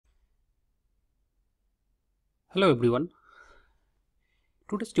Hello everyone.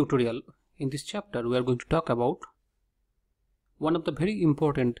 Today's tutorial, in this chapter we are going to talk about one of the very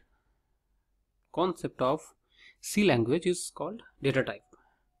important concept of C language is called data type.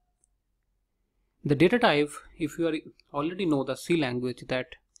 The data type, if you already know the C language, that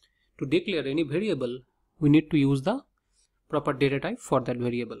to declare any variable we need to use the proper data type for that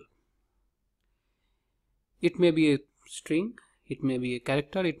variable. It may be a string, it may be a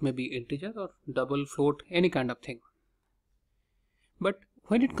character, it may be integer or double, float, any kind of thing. But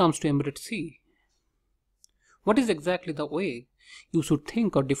when it comes to embedded C, what is exactly the way you should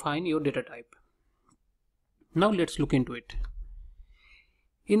think or define your data type? Now let's look into it.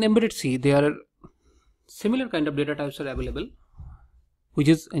 In embedded C, there are similar kind of data types are available, which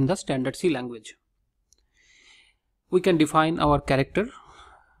is in the standard C language. We can define our character,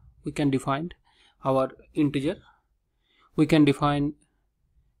 we can define our integer, we can define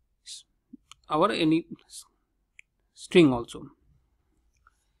our any string also.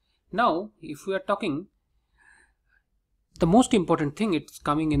 Now, if we are talking, the most important thing it's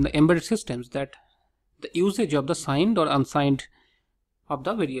coming in the embedded systems, that the usage of the signed or unsigned of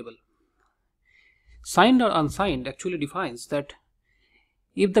the variable. Signed or unsigned actually defines that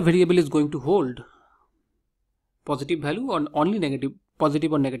if the variable is going to hold positive value or only negative,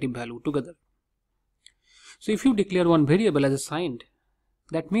 positive or negative value together. So if you declare one variable as a signed,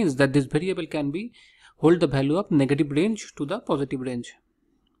 that means that this variable can be hold the value of negative range to the positive range.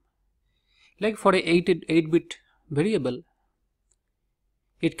 Like for a 8-bit variable,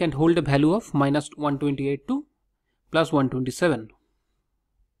 it can hold a value of -128 to +127.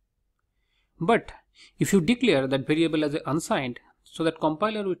 But if you declare that variable as unsigned, so that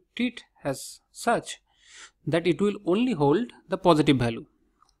compiler will treat as such that it will only hold the positive value.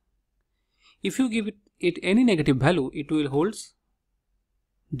 If you give it any negative value, it will hold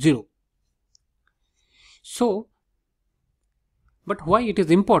 0. So, but why it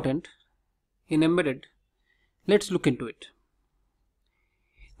is important in embedded? Let's look into it.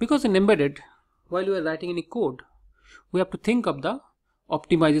 Because in embedded, while we are writing any code, we have to think of the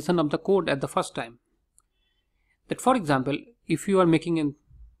optimization of the code at the first time. That for example, if you are making a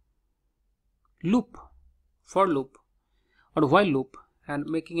loop, for loop or while loop and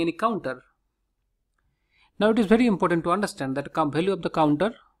making any counter, now it is very important to understand that the value of the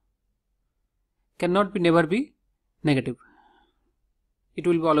counter cannot be never be negative. It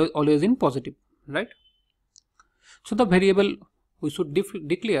will be always in positive, right? So the variable we should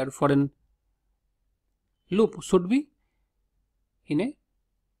declare for a loop should be in a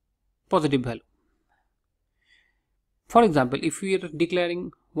positive value. For example, if we are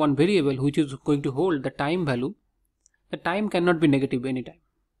declaring one variable which is going to hold the time value, the time cannot be negative anytime,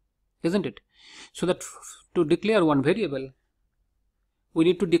 isn't it? So that to declare one variable, we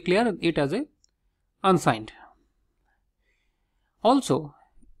need to declare it as a unsigned. Also,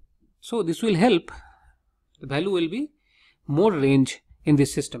 so this will help, the value will be more range in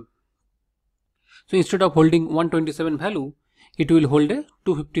this system. So instead of holding 127 value, it will hold a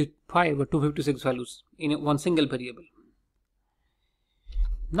 255 or 256 values in one single variable.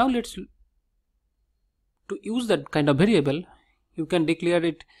 Now let's, to use that kind of variable, you can declare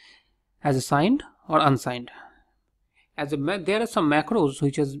it as a signed or unsigned. There are some macros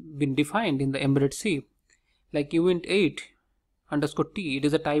which has been defined in the embedded C, like event 8 underscore t. It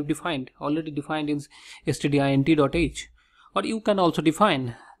is a type defined, already defined in stdint.h, or you can also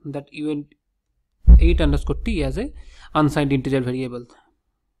define that event 8 underscore t as a unsigned integer variable.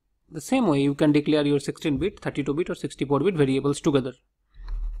 The same way you can declare your 16-bit, 32-bit or 64-bit variables together.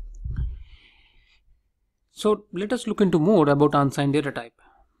 So let us look into more about unsigned data type.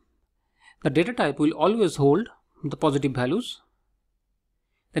 The data type will always hold the positive values.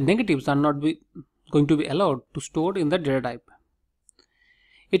 The negatives are not going to be allowed to store in the data type.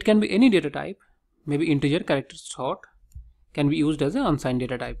 It can be any data type, maybe integer, character, short, can be used as an unsigned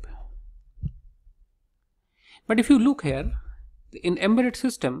data type. But if you look here, in embedded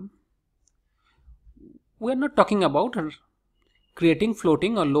system, we are not talking about creating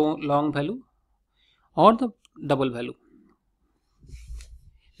floating or long value or the double value.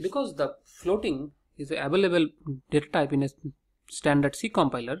 Because the floating is an available data type in a standard C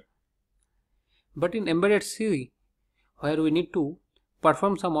compiler, but in embedded C, where we need to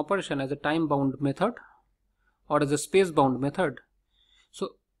perform some operation as a time bound method or as a space bound method, so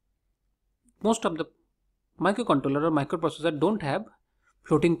most of the microcontroller or microprocessor don't have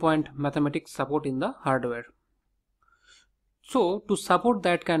floating point mathematics support in the hardware. So to support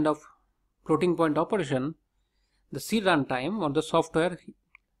that kind of floating point operation, the C runtime or the software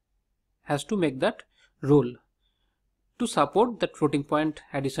has to make that rule to support that floating point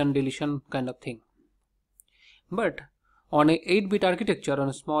addition, deletion kind of thing. But on a 8-bit architecture, on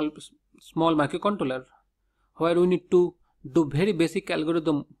a small microcontroller, where we need to do very basic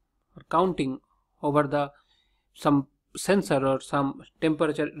algorithm or counting over some sensor or some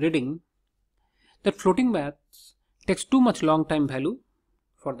temperature reading, that floating maths takes too much long time value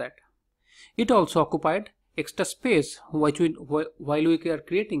for that. It also occupied extra space while we are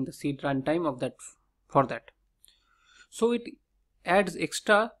creating the seed runtime of that for that. So it adds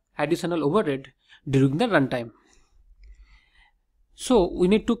extra additional overhead during the runtime. So we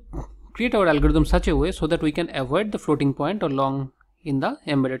need to create our algorithm such a way so that we can avoid the floating point or long in the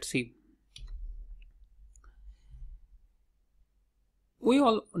embedded C. We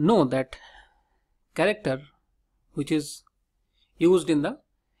all know that character which is used in the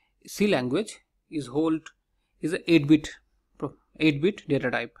C language is an 8-bit data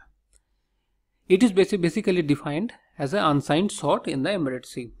type. It is basically defined as an unsigned sort in the embedded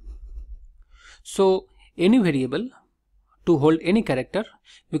C. So any variable to hold any character,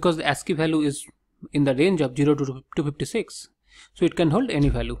 because the ASCII value is in the range of 0 to 256, so it can hold any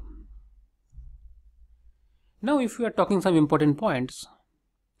value. Now if we are talking some important points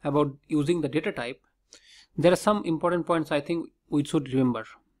about using the data type, there are some important points I think we should remember.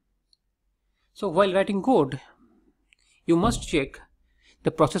 So while writing code, you must check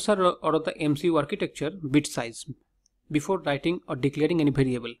the processor or the MCU architecture bit size before writing or declaring any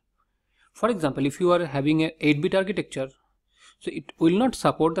variable. For example, if you are having a 8-bit architecture, so it will not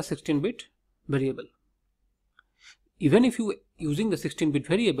support the 16-bit variable. Even if you are using the 16-bit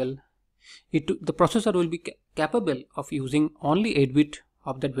variable, the processor will be capable of using only 8-bit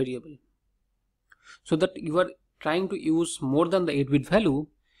of that variable. So that you are trying to use more than the 8-bit value,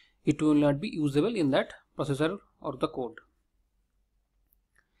 it will not be usable in that processor or the code.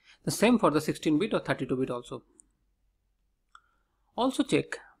 The same for the 16-bit or 32-bit also. Also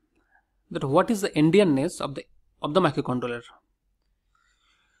check that what is the endianness of the microcontroller.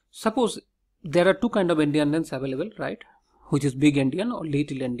 Suppose there are two kinds of endianness available, right? Which is big endian or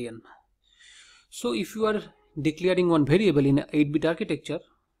little endian. So if you are declaring one variable in an 8-bit architecture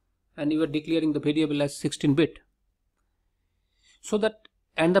and you are declaring the variable as 16-bit, so that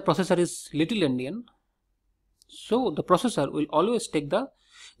and the processor is little endian, so the processor will always take the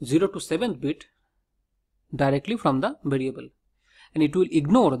 0 to 7th bit directly from the variable, and it will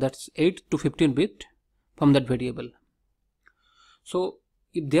ignore that 8 to 15 bit from that variable. So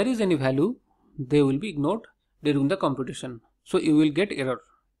if there is any value, they will be ignored during the computation. So you will get error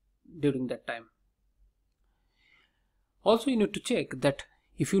during that time. Also you need to check that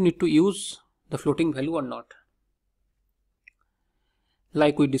if you need to use the floating value or not,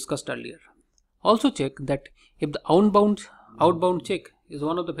 like we discussed earlier. Also check that if the outbound check is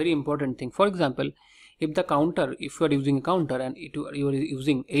one of the very important thing. For example, if the counter, if you are using a counter and you are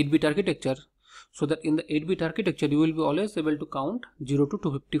using 8-bit architecture, so that in the 8-bit architecture you will be always able to count 0 to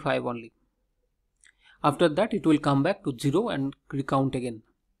 255 only. After that it will come back to 0 and recount again.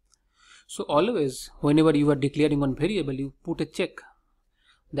 So always whenever you are declaring one variable, you put a check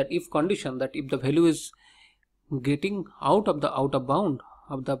that if condition, that if the value is getting out of bound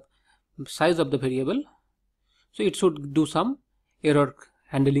of the size of the variable, so it should do some error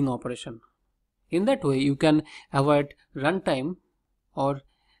handling operation. In that way you can avoid runtime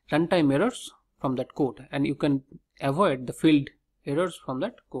errors from that code, and you can avoid the field errors from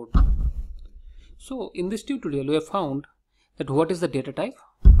that code. So in this tutorial we have found that what is the data type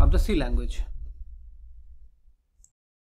of the C language.